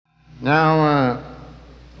Now,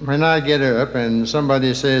 when I get up and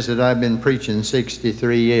somebody says that I've been preaching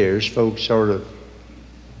 63 years, folks sort of,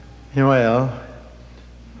 well,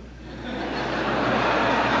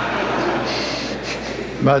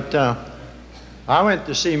 but I went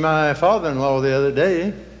to see my father-in-law the other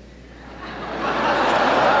day.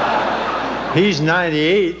 He's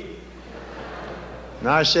 98. And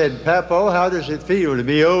I said, "Papo, how does it feel to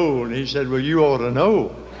be old?" And he said, "Well, you ought to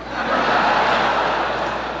know."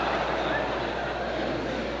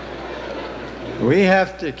 We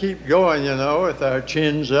have to keep going, with our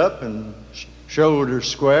chins up and shoulders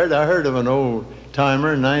squared. I heard of an old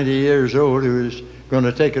timer, 90 years old, who was going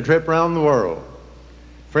to take a trip around the world.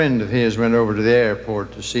 A friend of his went over to the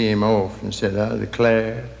airport to see him off and said, "I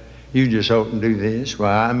declare, you just hope and do this.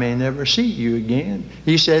 Why, I may never see you again."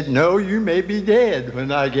 He said, "No, you may be dead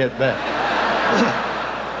when I get back."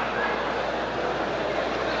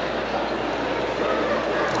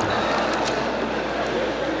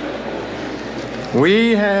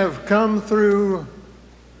 We have come through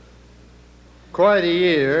quite a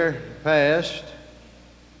year past.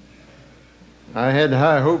 I had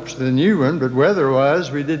high hopes of the new one, but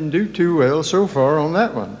weather-wise, we didn't do too well so far on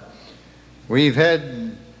that one. We've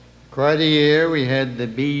had quite a year. We had the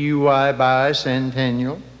BUI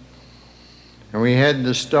bicentennial, and we had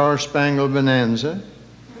the Star-Spangled Bonanza,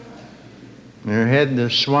 and we had the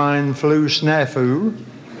swine flu snafu,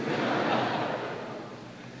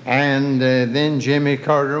 and then Jimmy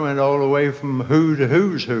Carter went all the way from who to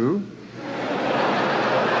who's who.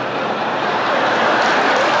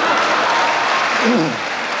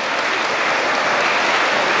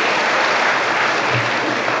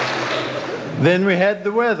 Then we had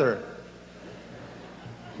the weather.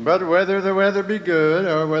 But whether the weather be good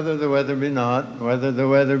or whether the weather be not, whether the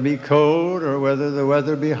weather be cold or whether the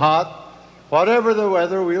weather be hot, whatever the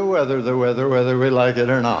weather, we'll weather the weather whether we like it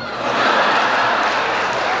or not.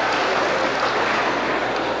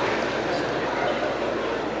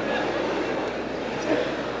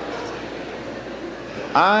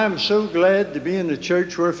 I'm so glad to be in a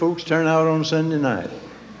church where folks turn out on Sunday night.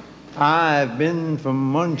 I've been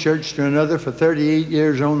from one church to another for 38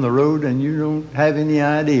 years on the road, and you don't have any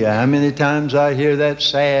idea how many times I hear that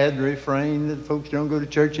sad refrain that folks don't go to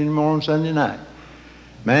church anymore on Sunday night.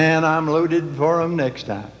 Man, I'm loaded for them next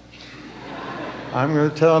time. I'm going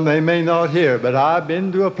to tell them they may not hear, but I've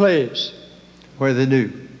been to a place where they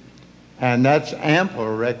do. And that's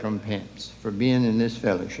ample recompense for being in this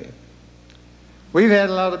fellowship. We've had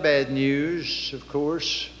a lot of bad news, of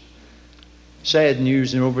course, sad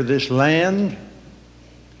news over this land.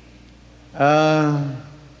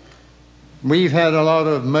 We've had a lot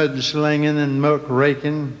of mudslinging and muck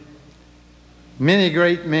raking. Many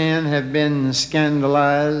great men have been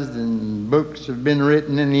scandalized, and books have been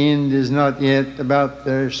written, and the end is not yet, about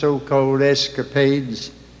their so-called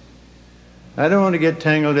escapades. I don't want to get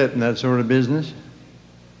tangled up in that sort of business.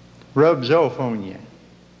 Rubs off on you.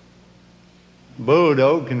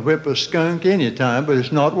 Bulldog can whip a skunk anytime, but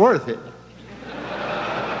it's not worth it.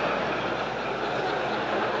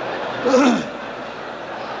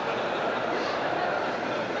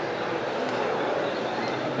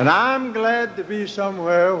 And I'm glad to be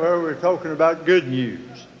somewhere where we're talking about good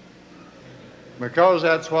news, because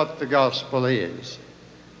that's what the gospel is.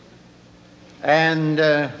 And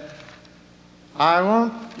I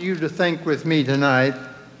want you to think with me tonight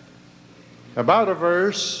about a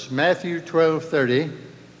verse, Matthew 12:30.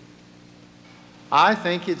 I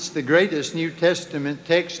think it's the greatest New Testament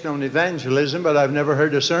text on evangelism, but I've never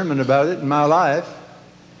heard a sermon about it in my life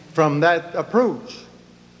from that approach.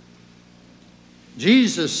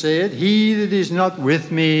 Jesus said, "He that is not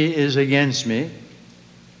with me is against me,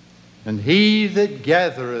 and he that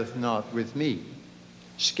gathereth not with me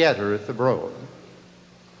scattereth abroad."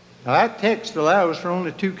 Now that text allows for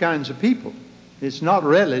only two kinds of people. It's not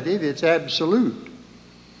relative, it's absolute.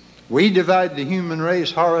 We divide the human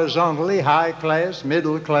race horizontally, high class,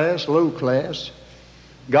 middle class, low class.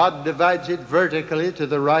 God divides it vertically to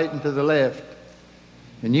the right and to the left.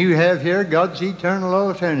 And you have here God's eternal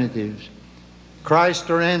alternatives, Christ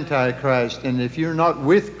or Antichrist. And if you're not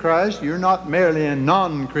with Christ, you're not merely a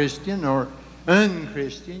non-Christian or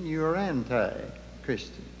unchristian, you're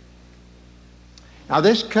anti-Christian. Now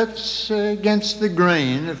this cuts against the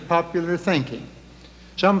grain of popular thinking.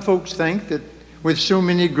 Some folks think that with so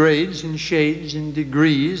many grades and shades and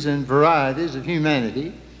degrees and varieties of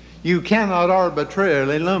humanity, you cannot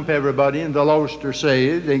arbitrarily lump everybody into lost or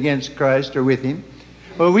saved, against Christ or with Him.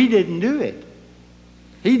 Well, we didn't do it.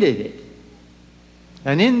 He did it.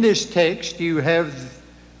 And in this text you have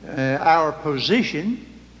our position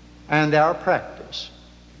and our practice.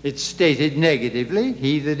 It's stated negatively,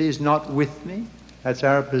 he that is not with me, that's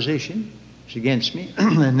our position, is against me,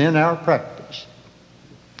 and then our practice.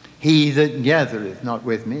 He that gathereth not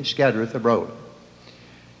with me scattereth abroad.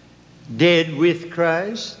 Dead with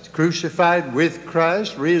Christ, crucified with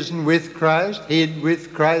Christ, risen with Christ, hid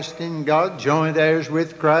with Christ in God, joint heirs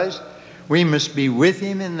with Christ. We must be with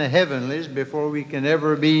him in the heavenlies before we can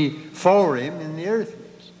ever be for him in the earthlies.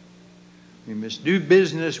 We must do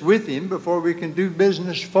business with him before we can do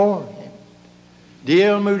business for him.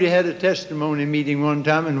 D.L. Moody had a testimony meeting one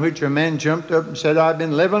time in which a man jumped up and said, I've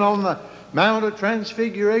been living on the Mount of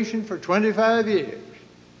Transfiguration for 25 years.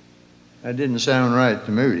 That didn't sound right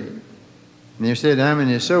to Moody. And he said, how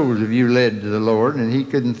many souls have you led to the Lord? And he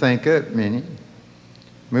couldn't think up many.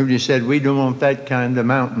 Moody said, we don't want that kind of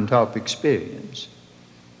mountaintop experience.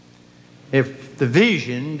 If the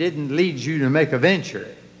vision didn't lead you to make a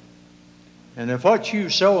venture, and if what you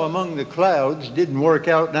saw among the clouds didn't work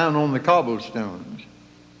out down on the cobblestones,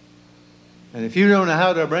 and if you don't know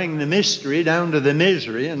how to bring the mystery down to the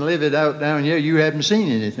misery and live it out down here, you haven't seen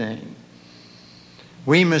anything.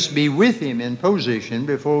 We must be with him in position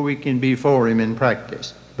before we can be for him in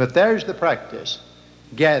practice. But there's the practice,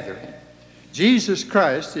 gathering. Jesus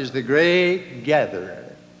Christ is the great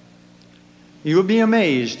gatherer. You'll be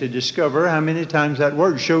amazed to discover how many times that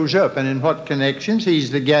word shows up and in what connections.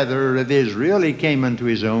 He's the gatherer of Israel. He came unto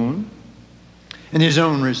his own, and his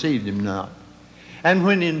own received him not. And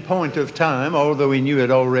when in point of time, although he knew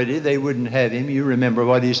it already, they wouldn't have him, you remember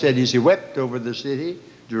what he said as he wept over the city,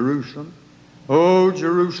 Jerusalem. O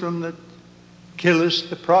Jerusalem that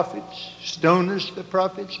killest the prophets, stonest the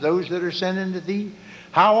prophets, those that are sent unto thee,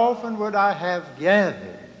 how often would I have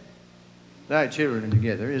gathered thy children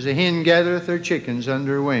together, as a hen gathereth her chickens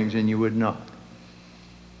under her wings, and you would not.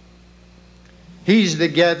 He's the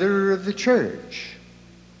gatherer of the church.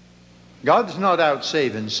 God's not out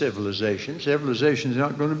saving civilization. Civilization's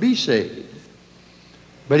not going to be saved.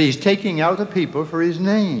 But he's taking out a people for his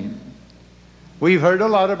name. We've heard a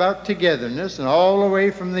lot about togetherness, and all the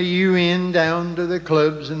way from the UN down to the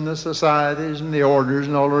clubs and the societies and the orders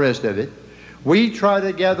and all the rest of it. We try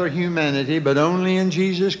to gather humanity, but only in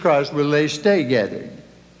Jesus Christ will they stay gathered,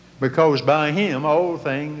 because by him all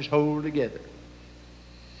things hold together.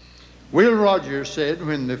 Will Rogers said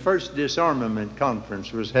when the first disarmament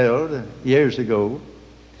conference was held years ago,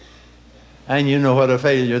 and you know what a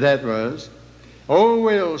failure that was. Old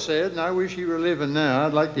Will said, and I wish he were living now,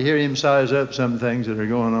 I'd like to hear him size up some things that are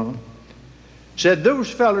going on, said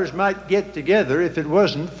those fellers might get together if it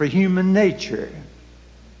wasn't for human nature.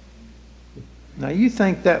 Now you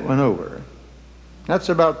think that one over. That's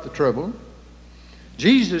about the trouble.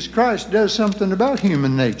 Jesus Christ does something about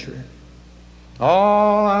human nature.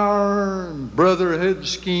 All our brotherhood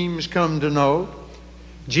schemes come to naught.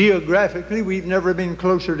 Geographically, we've never been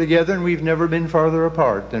closer together and we've never been farther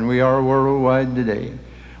apart than we are worldwide today.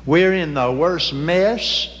 We're in the worst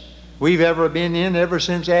mess we've ever been in ever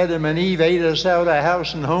since Adam and Eve ate us out of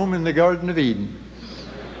house and home in the Garden of Eden.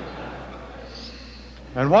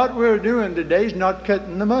 And what we're doing today is not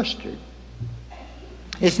cutting the mustard.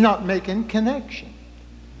 It's not making connection.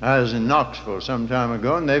 I was in Knoxville some time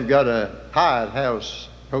ago, and they've got a Hyatt House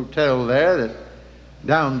hotel there that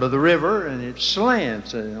down by the river, and it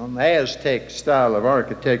slants on the Aztec style of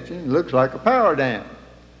architecture. It looks like a power dam.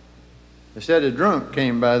 They said a drunk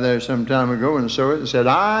came by there some time ago and saw it and said,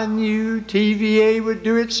 I knew TVA would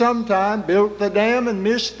do it sometime, built the dam and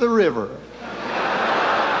missed the river.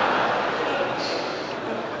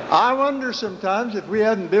 I wonder sometimes if we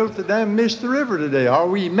hadn't built the dam and missed the river today. Are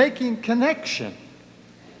we making connection?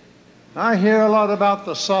 I hear a lot about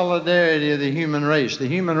the solidarity of the human race. The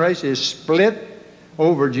human race is split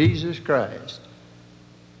over Jesus Christ.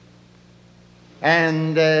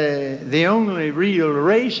 And the only real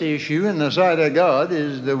race issue in the sight of God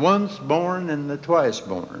is the once born and the twice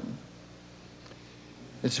born.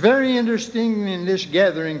 It's very interesting in this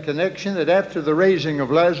gathering connection that after the raising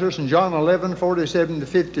of Lazarus in John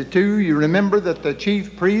 11:47-52, you remember that the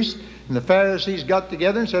chief priests and the Pharisees got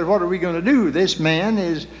together and said, what are we going to do? This man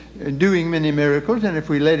is doing many miracles, and if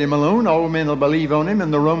we let him alone, all men will believe on him,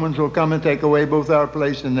 and the Romans will come and take away both our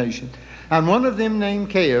place and nation. And one of them, named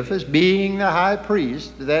Caiaphas, being the high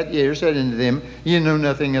priest that year, said unto them, ye know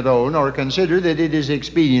nothing at all, nor consider that it is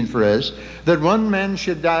expedient for us that one man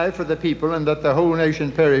should die for the people, and that the whole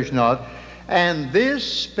nation perish not. And this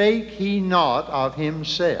spake he not of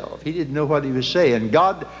himself. He didn't know what he was saying.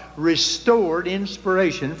 God restored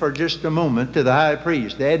inspiration for just a moment to the high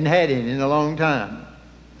priest. They hadn't had it in a long time.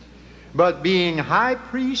 But being high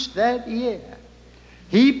priest that year,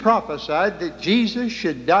 He prophesied that Jesus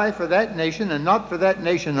should die for that nation, and not for that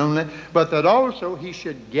nation only, but that also he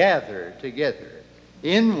should gather together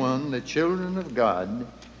in one the children of God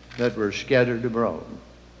that were scattered abroad.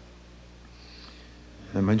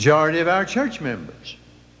 The majority of our church members,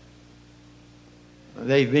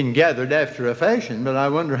 they've been gathered after a fashion, but I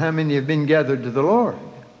wonder how many have been gathered to the Lord.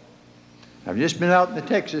 I've just been out in the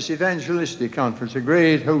Texas Evangelistic Conference, a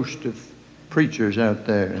great host of preachers out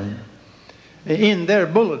there. And in their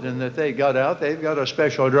bulletin that they got out, they've got a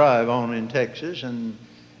special drive on in Texas, and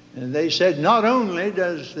they said not only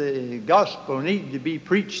does the gospel need to be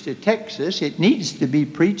preached to Texas, it needs to be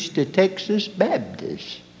preached to Texas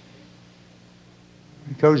Baptists.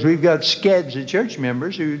 Because we've got scads of church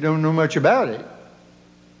members who don't know much about it.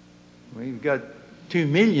 We've got 2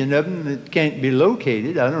 million of them that can't be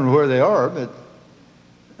located. I don't know where they are,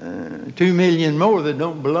 but 2 million more that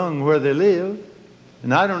don't belong where they live.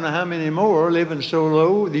 And I don't know how many more living so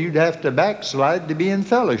low that you'd have to backslide to be in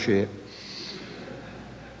fellowship.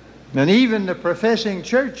 And even the professing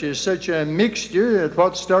church is such a mixture that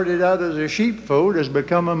what started out as a sheepfold has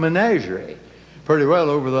become a menagerie pretty well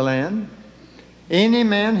over the land. Any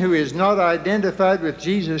man who is not identified with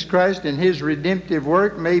Jesus Christ and his redemptive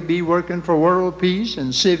work may be working for world peace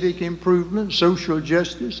and civic improvement, social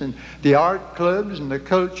justice, and the art clubs and the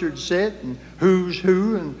cultured set and who's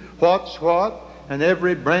who and what's what, and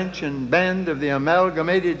every branch and band of the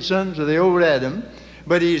amalgamated sons of the old Adam.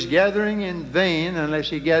 But he's gathering in vain unless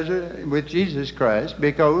he gathers with Jesus Christ,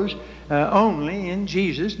 because only in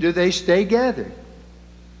Jesus do they stay gathered.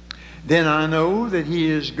 Then I know that he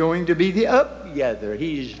is going to be the upgatherer.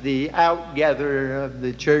 He's the outgatherer of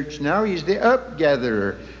the church now. He's the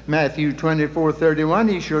upgatherer. Matthew 24:31,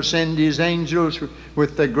 he shall send his angels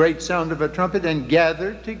with the great sound of a trumpet and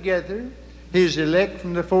gather together his elect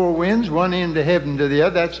from the four winds, one end of heaven to the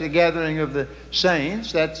other. That's the gathering of the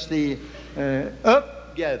saints. That's the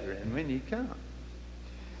upgathering when he comes.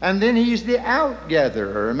 And then he's the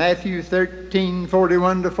outgatherer. Matthew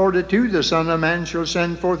 13:41-42, the Son of Man shall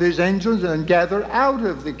send forth his angels and gather out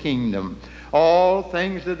of the kingdom all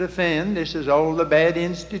things that offend. This is all the bad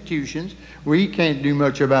institutions. We can't do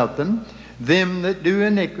much about them. Them that do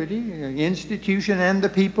iniquity, institution and the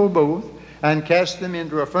people both, and cast them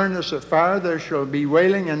into a furnace of fire. There shall be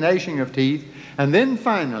wailing and gnashing of teeth. And then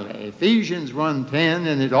finally, Ephesians 1:10,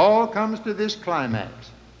 and it all comes to this climax,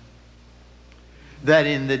 that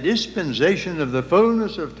in the dispensation of the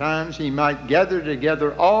fullness of times he might gather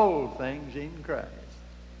together all things in Christ,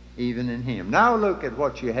 even in him. Now look at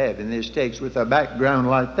what you have in this text with a background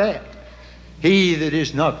like that. He that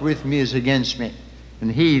is not with me is against me,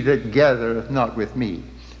 and he that gathereth not with me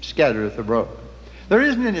scattereth abroad. There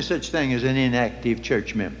isn't any such thing as an inactive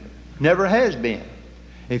church member. Never has been.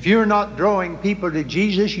 If you're not drawing people to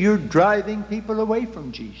Jesus, you're driving people away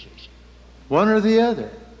from Jesus. One or the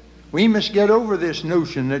other. We must get over this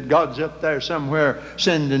notion that God's up there somewhere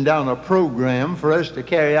sending down a program for us to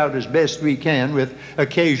carry out as best we can with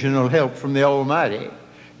occasional help from the Almighty.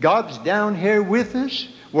 God's down here with us,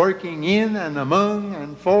 working in and among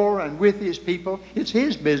and for and with his people. It's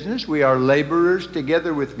his business. We are laborers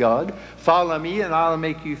together with God. Follow me and I'll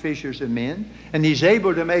make you fishers of men. And he's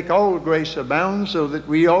able to make all grace abound, so that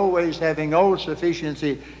we always, having all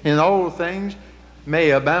sufficiency in all things,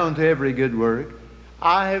 may abound to every good work.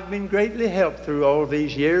 I have been greatly helped through all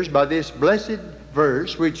these years by this blessed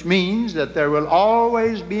verse, which means that there will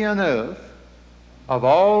always be enough of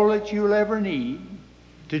all that you'll ever need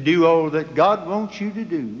to do all that God wants you to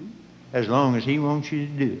do, as long as he wants you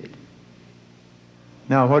to do it.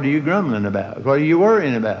 Now, what are you grumbling about? What are you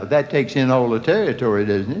worrying about? That takes in all the territory,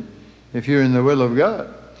 doesn't it? If you're in the will of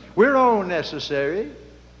God. We're all necessary.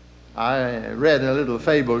 I read a little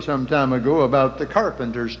fable some time ago about the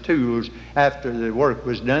carpenter's tools. After the work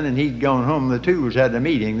was done and he'd gone home, the tools had a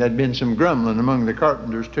meeting. There'd been some grumbling among the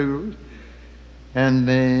carpenter's tools.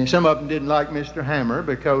 And some of them didn't like Mr. Hammer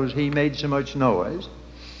because he made so much noise.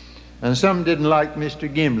 And some didn't like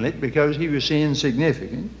Mr. Gimlet because he was so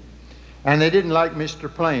insignificant. And they didn't like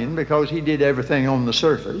Mr. Plain because he did everything on the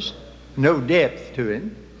surface, no depth to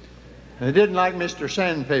him. They didn't like Mr.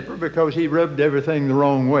 Sandpaper because he rubbed everything the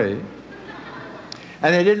wrong way.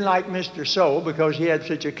 And they didn't like Mr. Soul because he had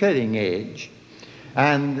such a cutting edge.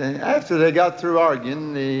 And after they got through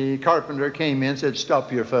arguing, the carpenter came in and said,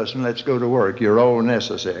 "Stop your fussing, let's go to work. You're all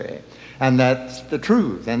necessary." And that's the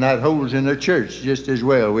truth, and that holds in the church just as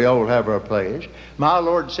well. We all have our place. My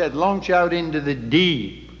Lord said, "Launch out into the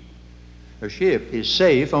deep." A ship is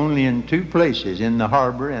safe only in two places, in the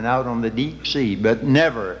harbor and out on the deep sea, but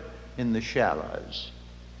never in the shallows.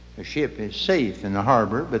 A ship is safe in the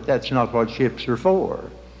harbor, but that's not what ships are for.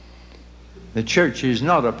 The church is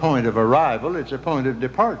not a point of arrival, it's a point of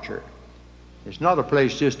departure. It's not a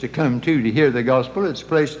place just to come to hear the gospel, it's a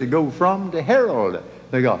place to go from to herald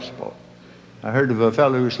the gospel. I heard of a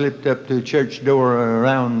fellow who slipped up to a church door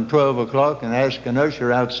around 12 o'clock and asked an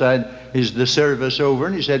usher outside, "Is the service over?"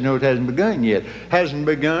 And he said, "No, it hasn't begun yet." "Hasn't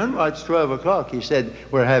begun?" "Well, it's 12 o'clock. He said,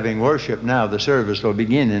 "We're having worship now. The service will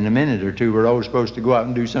begin in a minute or two. We're all supposed to go out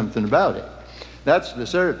and do something about it." That's the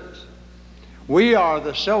service. We are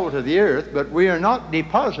the salt of the earth, but we are not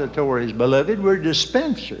depositories, beloved. We're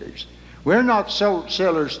dispensers. We're not salt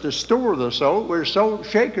cellars to store the salt. We're salt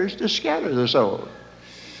shakers to scatter the salt.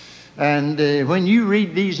 And when you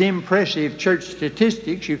read these impressive church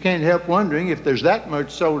statistics, you can't help wondering, if there's that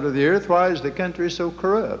much salt of the earth, why is the country so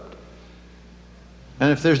corrupt?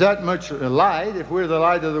 And if there's that much light, if we're the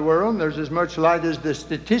light of the world, and there's as much light as the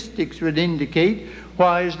statistics would indicate,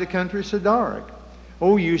 why is the country so dark?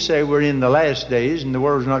 Oh, you say we're in the last days and the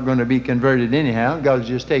world's not going to be converted anyhow. God's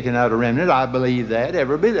just taking out a remnant. I believe that,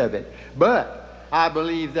 every bit of it. But I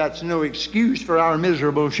believe that's no excuse for our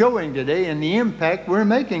miserable showing today and the impact we're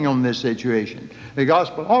making on this situation. The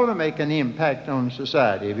gospel ought to make an impact on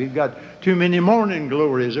society. We've got too many morning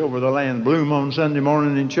glories over the land, bloom on Sunday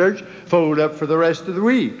morning in church, fold up for the rest of the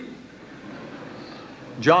week.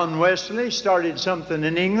 John Wesley started something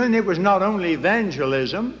in England. It was not only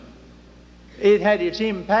evangelism, it had its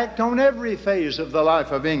impact on every phase of the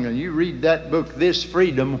life of England. You read that book, This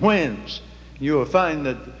Freedom Whence, you'll find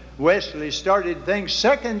that Wesley started things,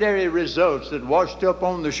 secondary results that washed up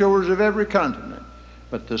on the shores of every continent.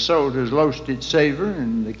 But the salt has lost its savor,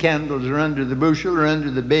 and the candles are under the bushel or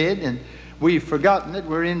under the bed, and we've forgotten that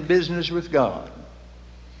we're in business with God.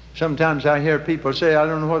 Sometimes I hear people say, "I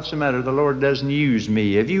don't know what's the matter, the Lord doesn't use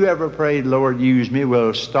me." Have you ever prayed, "Lord, use me"?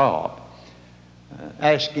 Well, stop.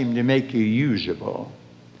 Ask Him to make you usable.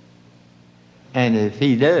 And if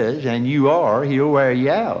He does, and you are, He'll wear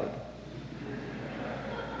you out.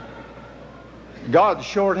 God's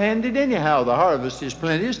short-handed anyhow. The harvest is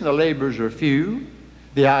plenteous and the laborers are few.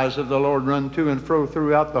 The eyes of the Lord run to and fro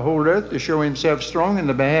throughout the whole earth to show Himself strong in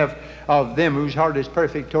the behalf of them whose heart is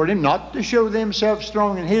perfect toward Him. Not to show themselves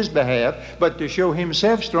strong in His behalf, but to show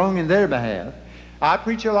Himself strong in their behalf. I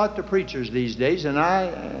preach a lot to preachers these days, and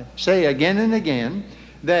I say again and again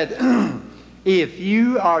that if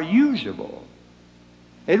you are usable,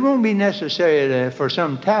 it won't be necessary for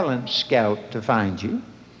some talent scout to find you.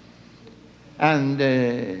 And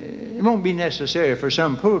it won't be necessary for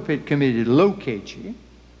some pulpit committee to locate you.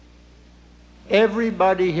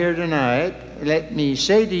 Everybody here tonight, let me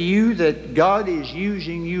say to you that God is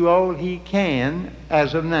using you all He can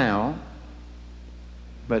as of now,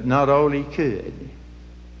 but not all He could.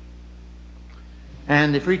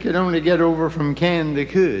 And if we could only get over from can to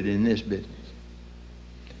could in this business.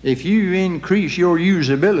 If you increase your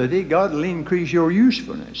usability, God will increase your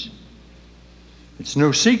usefulness. It's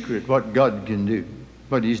no secret what God can do.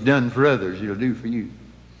 What He's done for others, He'll do for you.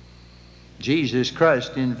 Jesus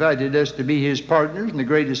Christ invited us to be His partners in the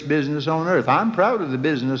greatest business on earth. I'm proud of the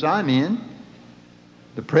business I'm in.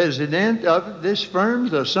 The president of this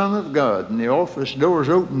firm's the Son of God, and the office doors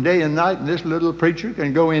open day and night, and this little preacher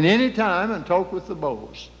can go in any time and talk with the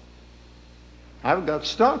boss. I've got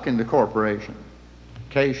stock in the corporation,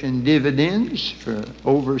 cashing dividends for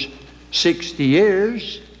over 60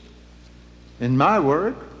 years. In my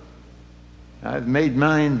work, I've made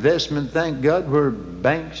my investment, thank God, where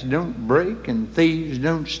banks don't break and thieves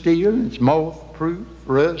don't steal. It's moth-proof,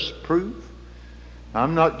 rust-proof.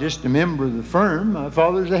 I'm not just a member of the firm. My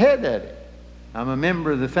father's the head of it. I'm a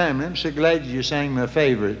member of the family. I'm so glad you sang my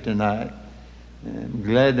favorite tonight. I'm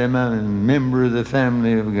glad I'm a member of the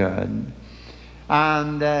family of God.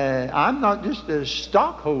 And I'm not just a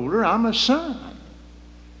stockholder. I'm a son.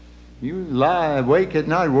 You lie awake at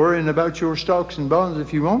night worrying about your stocks and bonds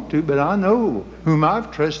if you want to, but I know whom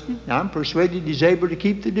I've trusted. I'm persuaded He's able to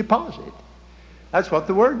keep the deposit. That's what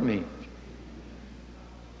the word means.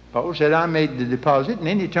 Paul said, "I made the deposit," and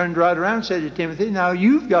then he turned right around and said to Timothy, "Now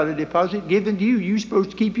you've got a deposit given to you. You're supposed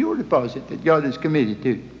to keep your deposit that God has committed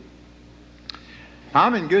to.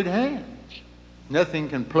 I'm in good hands. Nothing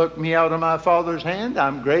can pluck me out of my Father's hand.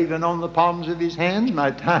 I'm graven on the palms of His hands. My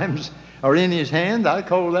times are in His hand. I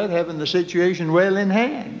call that having the situation well in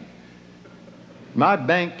hand. My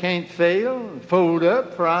bank can't fail, fold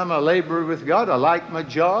up, for I'm a laborer with God. I like my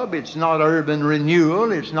job. It's not urban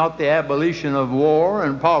renewal. It's not the abolition of war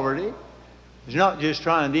and poverty. It's not just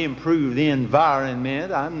trying to improve the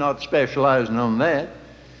environment. I'm not specializing on that.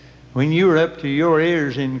 When you're up to your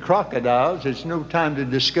ears in crocodiles, it's no time to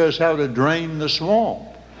discuss how to drain the swamp.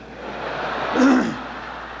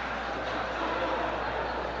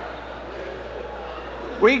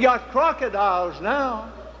 We got crocodiles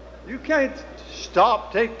now. You can't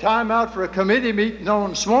take time out for a committee meeting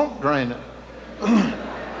on swamp draining.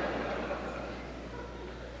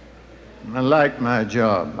 I like my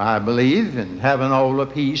job. I believe in having all the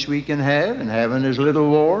peace we can have and having as little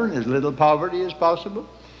war and as little poverty as possible.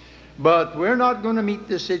 But we're not going to meet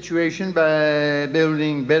this situation by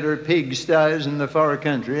building better pigsties in the far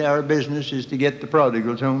country. Our business is to get the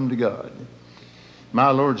prodigals home to God.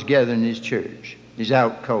 My Lord's gathering His church, His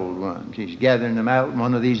out-cold ones. He's gathering them out, and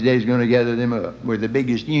one of these days going to gather them up. We're the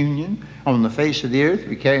biggest union on the face of the earth.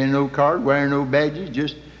 We carry no card, wear no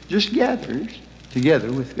badges, just gatherers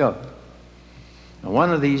together with God. Now,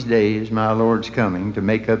 one of these days, my Lord's coming to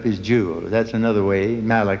make up His jewels. That's another way.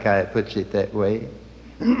 Malachi puts it that way.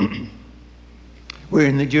 We're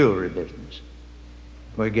in the jewelry business.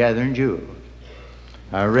 We're gathering jewels.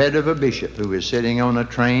 I read of a bishop who was sitting on a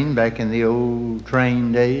train back in the old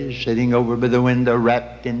train days, sitting over by the window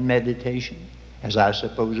wrapped in meditation, as I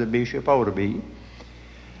suppose a bishop ought to be.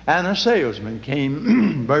 And a salesman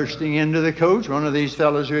came bursting into the coach, one of these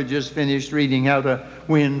fellows who had just finished reading How to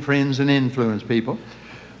Win Friends and Influence People.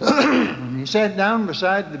 And he sat down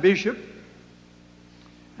beside the bishop,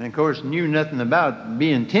 and of course knew nothing about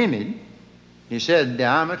being timid. He said,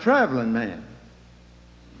 "I'm a traveling man."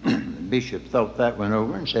 The bishop thought that one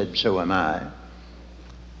over and said, "So am I."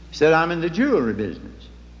 He said, "I'm in the jewelry business."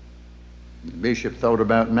 The bishop thought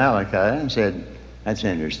about Malachi and said, "That's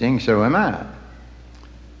interesting, so am I."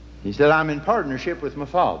 He said, "I'm in partnership with my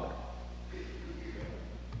father."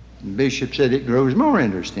 The bishop said, "It grows more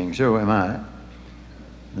interesting, so am I."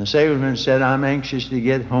 The salesman said, "I'm anxious to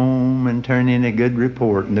get home and turn in a good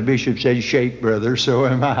report." And the bishop said, "Shake, brother, so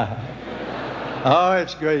am I." Oh,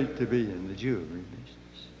 it's great to be in the jewelry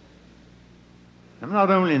business. I'm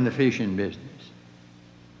not only in the fishing business,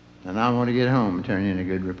 and I want to get home and turn in a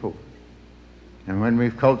good report. And when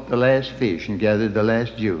we've caught the last fish and gathered the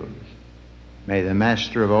last jewels, may the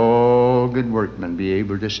master of all good workmen be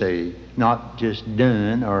able to say, not just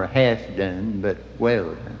done or half done, but well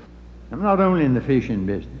done. I'm not only in the fishing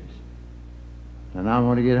business, and I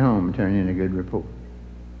want to get home and turn in a good report.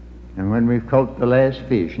 And when we've caught the last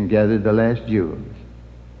fish and gathered the last jewels,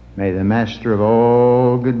 may the master of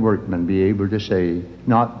all good workmen be able to say,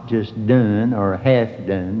 not just done or half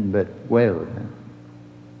done, but well done.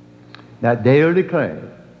 That day will declare,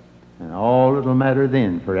 and all it'll matter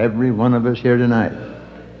then for every one of us here tonight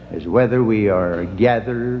is whether we are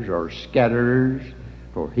gatherers or scatterers.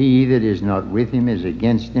 For he that is not with him is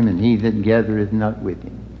against him, and he that gathereth not with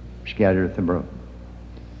him scattereth abroad.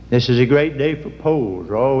 This is a great day for polls.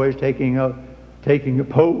 We're always taking a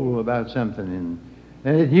poll about something,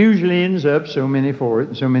 and it usually ends up so many for it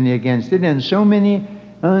and so many against it, and so many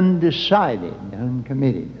undecided,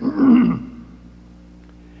 uncommitted.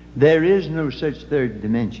 There is no such third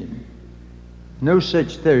dimension, no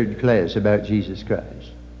such third class about Jesus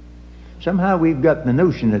Christ. Somehow we've got the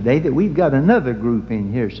notion today that we've got another group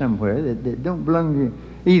in here somewhere that don't belong to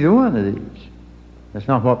either one of these. That's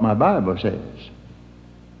not what my Bible says.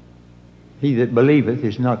 He that believeth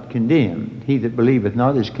is not condemned. He that believeth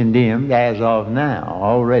not is condemned as of now,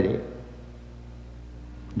 already.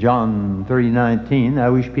 John 3:19,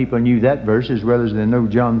 I wish people knew that verse as well as they know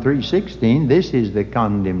John 3:16. This is the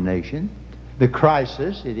condemnation, the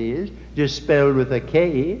crisis it is, just spelled with a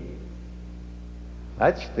K.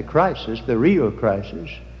 That's the crisis, the real crisis,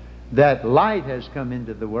 that light has come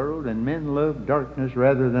into the world and men love darkness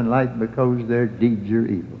rather than light because their deeds are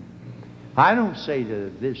evil. I don't say to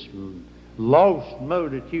this lost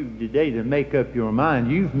multitude today to make up your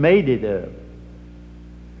mind. You've made it up.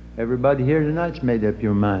 Everybody here tonight's made up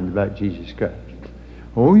your mind about Jesus Christ.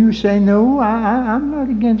 Oh, you say, no, I'm not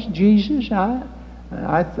against Jesus.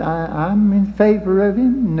 I'm in favor of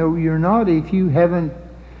him. No, you're not. If you haven't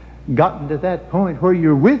gotten to that point where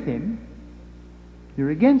you're with him,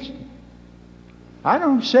 you're against him. I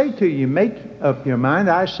don't say to you, make up your mind.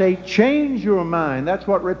 I say, change your mind. That's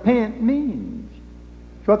what repent means.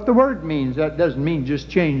 That's what the word means. That doesn't mean just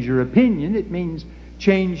change your opinion. It means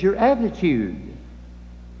change your attitude.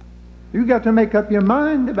 You've got to make up your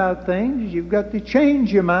mind about things. You've got to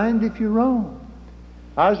change your mind if you're wrong.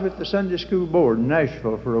 I was with the Sunday School Board in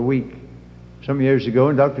Nashville for a week some years ago,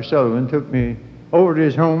 and Dr. Sullivan took me over to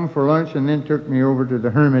his home for lunch and then took me over to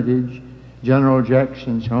the Hermitage, General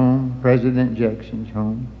Jackson's home, President Jackson's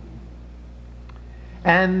home.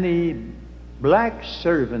 And the black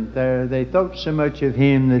servant there, they thought so much of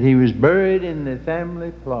him that he was buried in the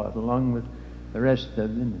family plot along with the rest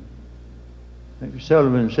of them. Dr.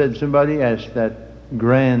 Sullivan said, somebody asked that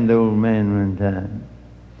grand old man one time,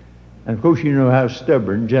 and of course you know how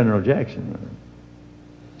stubborn General Jackson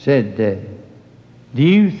was, said, Do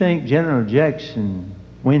you think General Jackson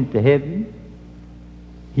went to heaven?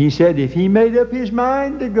 He said if he made up his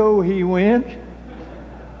mind to go, he went.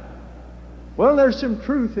 Well, there's some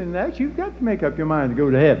truth in that. You've got to make up your mind to go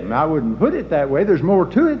to heaven. I wouldn't put it that way. There's more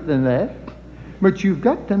to it than that. But you've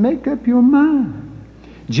got to make up your mind.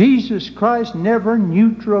 Jesus Christ never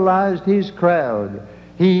neutralized his crowd.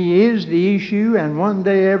 He is the issue, and one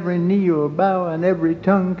day every knee will bow and every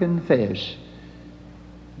tongue confess.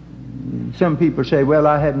 Some people say, well,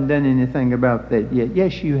 I haven't done anything about that yet.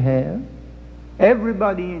 Yes, you have.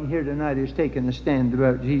 Everybody in here tonight has taken a stand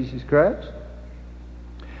about Jesus Christ.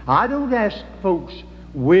 I don't ask folks,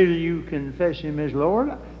 will you confess him as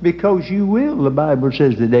Lord? Because you will. The Bible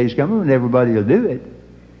says the day's coming when everybody will do it.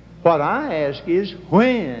 What I ask is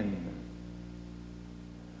when?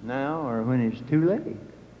 Now or when it's too late?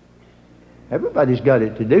 Everybody's got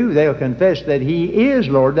it to do. They'll confess that he is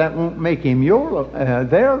Lord. That won't make him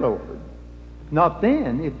their Lord. Not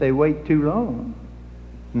then, if they wait too long.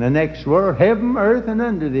 In the next world, heaven, earth, and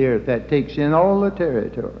under the earth, that takes in all the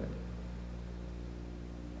territory.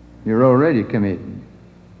 You're already committed.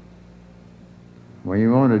 Well,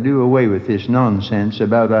 you want to do away with this nonsense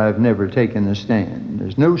about I've never taken a stand.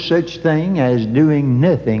 There's no such thing as doing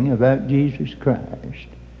nothing about Jesus Christ.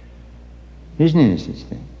 Isn't any such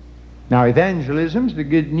thing? Now, evangelism's the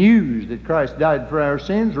good news that Christ died for our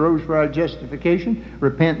sins, rose for our justification.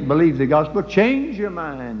 Repent and believe the gospel. Change your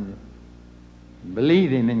mind.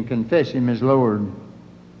 Believe him and confess him as Lord.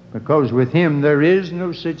 Because with him there is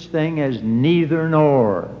no such thing as neither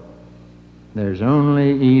nor. There's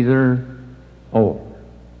only either or.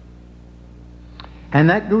 And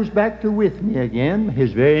that goes back to with me again.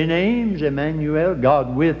 His very name's Emmanuel,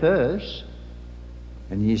 God with us.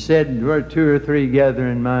 And he said, where two or three gather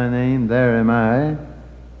in my name, there am I.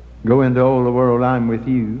 Go into all the world, I'm with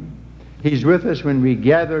you. He's with us when we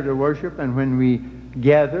gather to worship and when we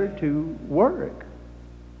gather to work.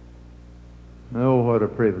 Oh, what a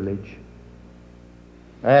privilege.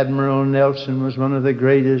 Admiral Nelson was one of the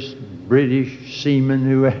greatest British seamen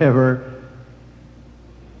who ever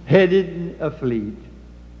headed a fleet.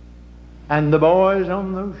 And the boys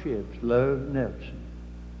on those ships loved Nelson.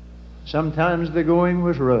 Sometimes the going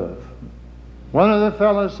was rough. One of the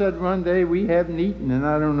fellows said one day, we haven't eaten, and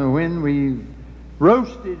I don't know when. We've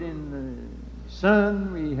roasted in the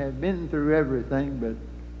sun. We have been through everything, but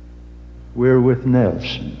we're with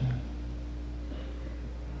Nelson.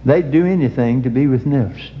 They'd do anything to be with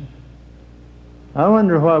Nelson. I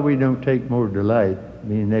wonder why we don't take more delight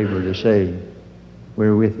being able to say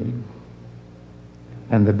we're with him.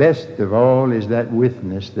 And the best of all is that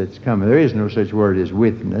witness that's coming. There is no such word as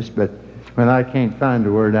witness, but when I can't find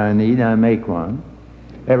the word I need, I make one.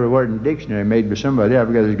 Every word in the dictionary made by somebody,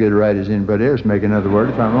 I've got as good a right as anybody else to make another word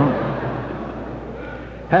if I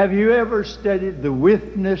want. Have you ever studied the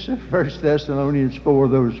witness of 1 Thessalonians 4,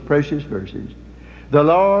 those precious verses? The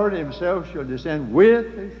Lord himself shall descend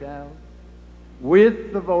with a shout,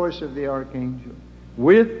 with the voice of the archangel,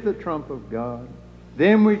 with the trump of God.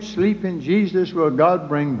 Them which sleep in Jesus will God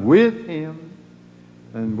bring with him,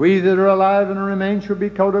 and we that are alive and remain shall be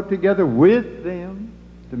caught up together with them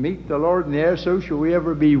to meet the Lord in the air. So shall we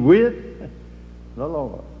ever be with the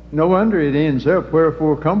Lord. No wonder it ends up,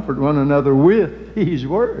 wherefore comfort one another with these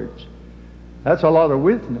words. That's a lot of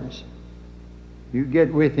witness. You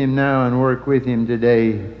get with him now and work with him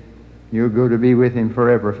today, you'll go to be with him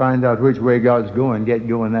forever. Find out which way God's going, get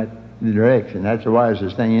going that direction. That's the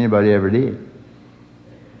wisest thing anybody ever did.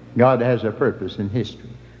 God has a purpose in history.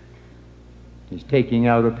 He's taking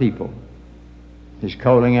out a people. He's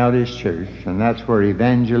calling out his church, and that's where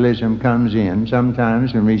evangelism comes in.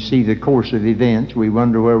 Sometimes when we see the course of events, we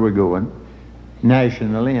wonder where we're going,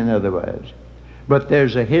 nationally and otherwise. But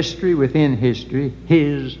there's a history within history,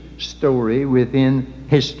 his story within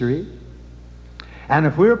history. And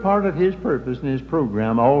if we're part of his purpose and his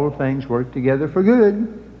program, all things work together for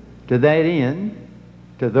good. To that end,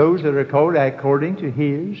 to those that are called according to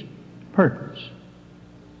his purpose.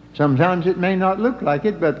 Sometimes it may not look like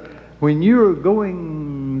it, but when you're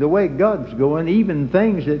going the way God's going, even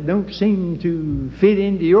things that don't seem to fit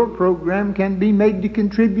into your program can be made to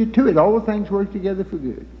contribute to it. All things work together for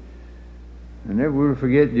good. I never will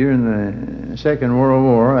forget, during the Second World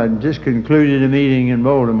War, I'd just concluded a meeting in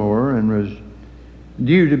Baltimore and was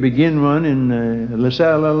due to begin one in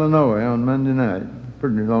LaSalle, Illinois on Monday night.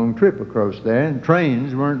 Pretty long trip across there, and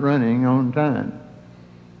trains weren't running on time.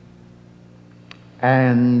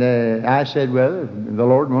 And I said, well, if the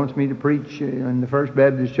Lord wants me to preach in the First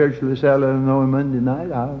Baptist Church of LaSalle, Illinois, Monday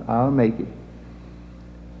night, I'll make it.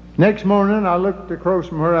 Next morning, I looked across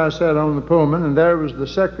from where I sat on the Pullman, and there was the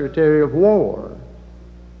Secretary of War.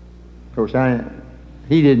 Of course,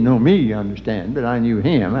 He didn't know me, you understand, but I knew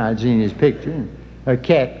him. I'd seen his picture. And a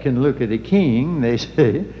cat can look at a king, they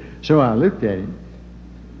say. So I looked at him.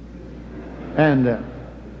 And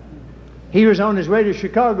he was on his way to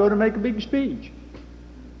Chicago to make a big speech.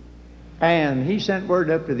 And he sent word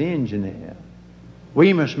up to the engineer,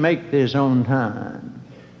 we must make this on time.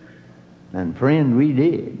 And friend, we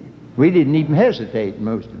did. We didn't even hesitate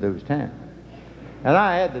most of those times. And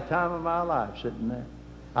I had the time of my life sitting there.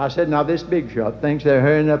 I said, now this big shot thinks they're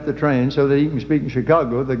hurrying up the train so that he can speak in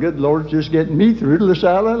Chicago. The good Lord's just getting me through to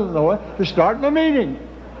LaSalle, Illinois to start my meeting.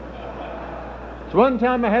 So one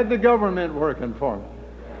time I had the government working for me.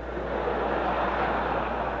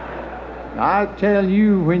 I tell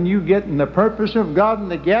you, when you get in the purpose of God in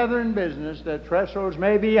the gathering business, the thresholds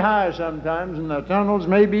may be high sometimes and the tunnels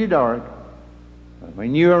may be dark. But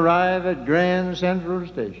when you arrive at Grand Central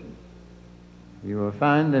Station, you will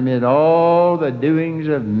find amid all the doings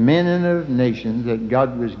of men and of nations that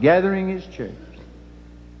God was gathering His church.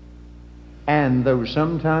 And though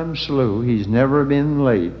sometimes slow, He's never been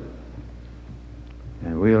late.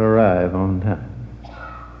 And we'll arrive on time.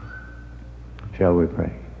 Shall we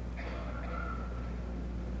pray?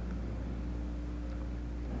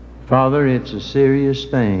 Father, it's a serious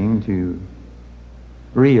thing to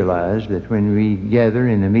realize that when we gather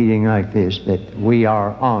in a meeting like this, that we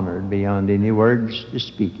are honored beyond any words to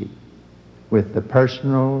speak it with the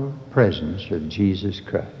personal presence of Jesus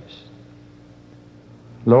Christ.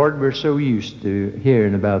 Lord, we're so used to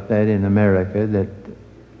hearing about that in America that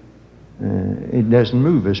it doesn't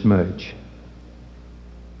move us much.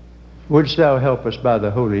 Wouldst thou help us by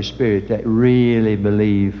the Holy Spirit to really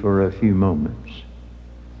believe for a few moments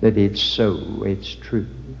that it's so, it's true.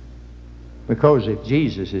 Because if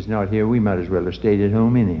Jesus is not here, we might as well have stayed at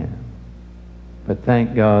home anyhow. But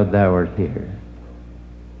thank God thou art here.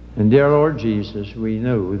 And dear Lord Jesus, we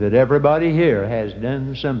know that everybody here has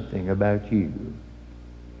done something about you.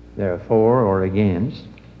 They're for or against.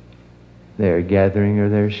 They're gathering or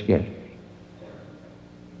they're scattering.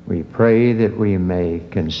 We pray that we may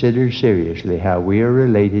consider seriously how we are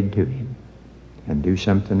related to Him and do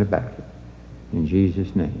something about it. In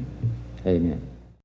Jesus' name, amen.